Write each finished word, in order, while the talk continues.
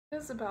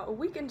It's about a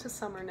week into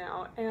summer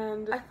now,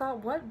 and I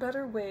thought what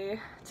better way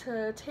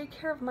to take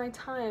care of my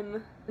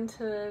time than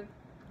to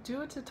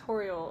do a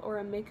tutorial or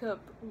a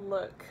makeup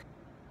look.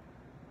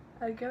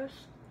 I guess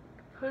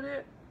put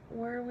it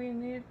where we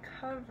need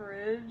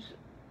coverage.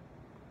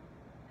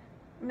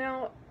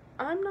 Now,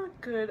 I'm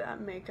not good at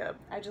makeup.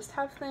 I just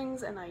have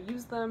things and I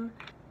use them.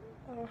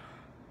 Oh.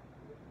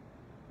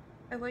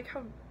 I like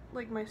how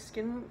my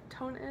skin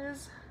tone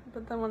is,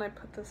 but then when I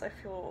put this I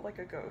feel like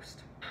a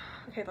ghost.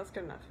 Okay, that's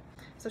good enough.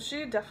 So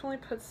she definitely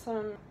put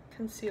some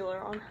concealer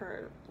on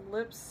her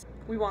lips.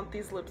 We want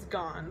these lips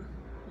gone.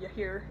 You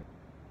hear?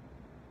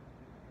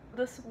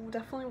 This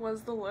definitely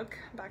was the look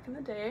back in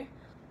the day,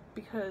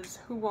 because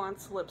who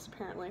wants lips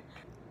apparently?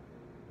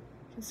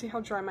 You can see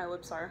how dry my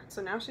lips are.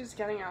 So now she's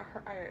getting out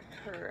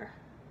her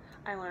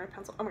eyeliner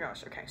pencil. Oh my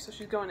gosh, okay, so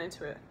she's going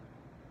into it.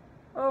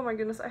 Oh my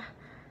goodness,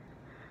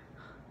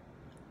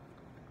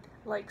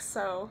 like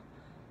so.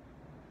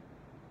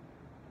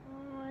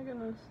 Oh my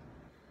goodness.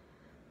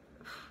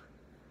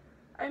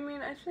 I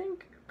mean, I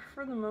think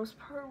for the most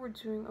part we're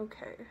doing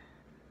okay.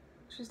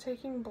 She's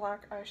taking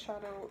black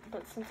eyeshadow,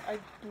 but since I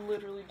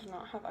literally do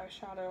not have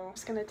eyeshadow, I'm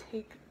just gonna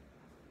take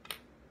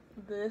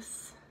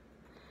this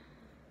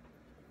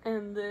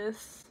and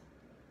this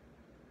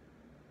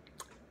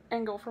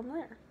and go from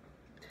there.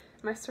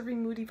 Am I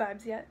serving moody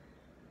vibes yet?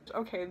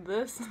 Okay,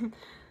 this,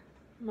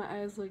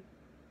 my eyes like,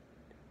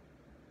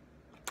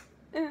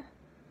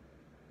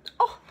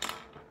 Oh!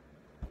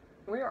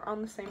 We are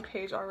on the same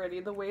page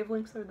already. The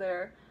wavelengths are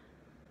there.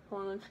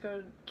 Hold on, let's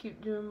go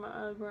keep doing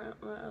my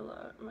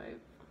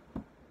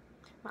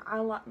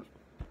eyeliner.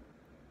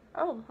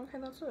 Oh, okay,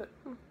 that's it.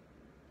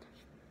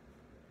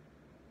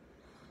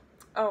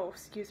 Oh,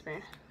 excuse me.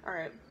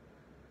 Alright.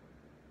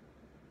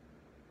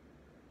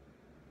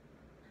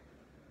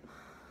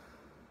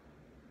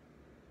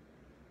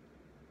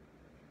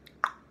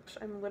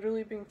 I'm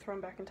literally being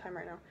thrown back in time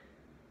right now.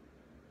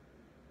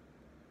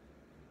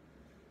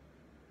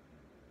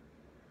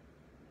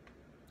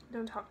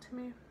 Don't talk to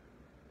me.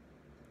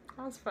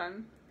 That was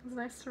fun. It was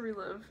nice to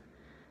relive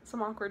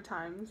some awkward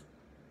times.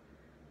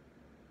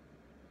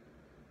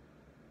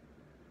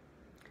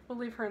 We'll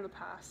leave her in the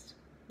past.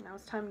 Now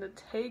it's time to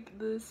take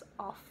this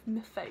off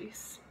my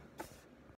face.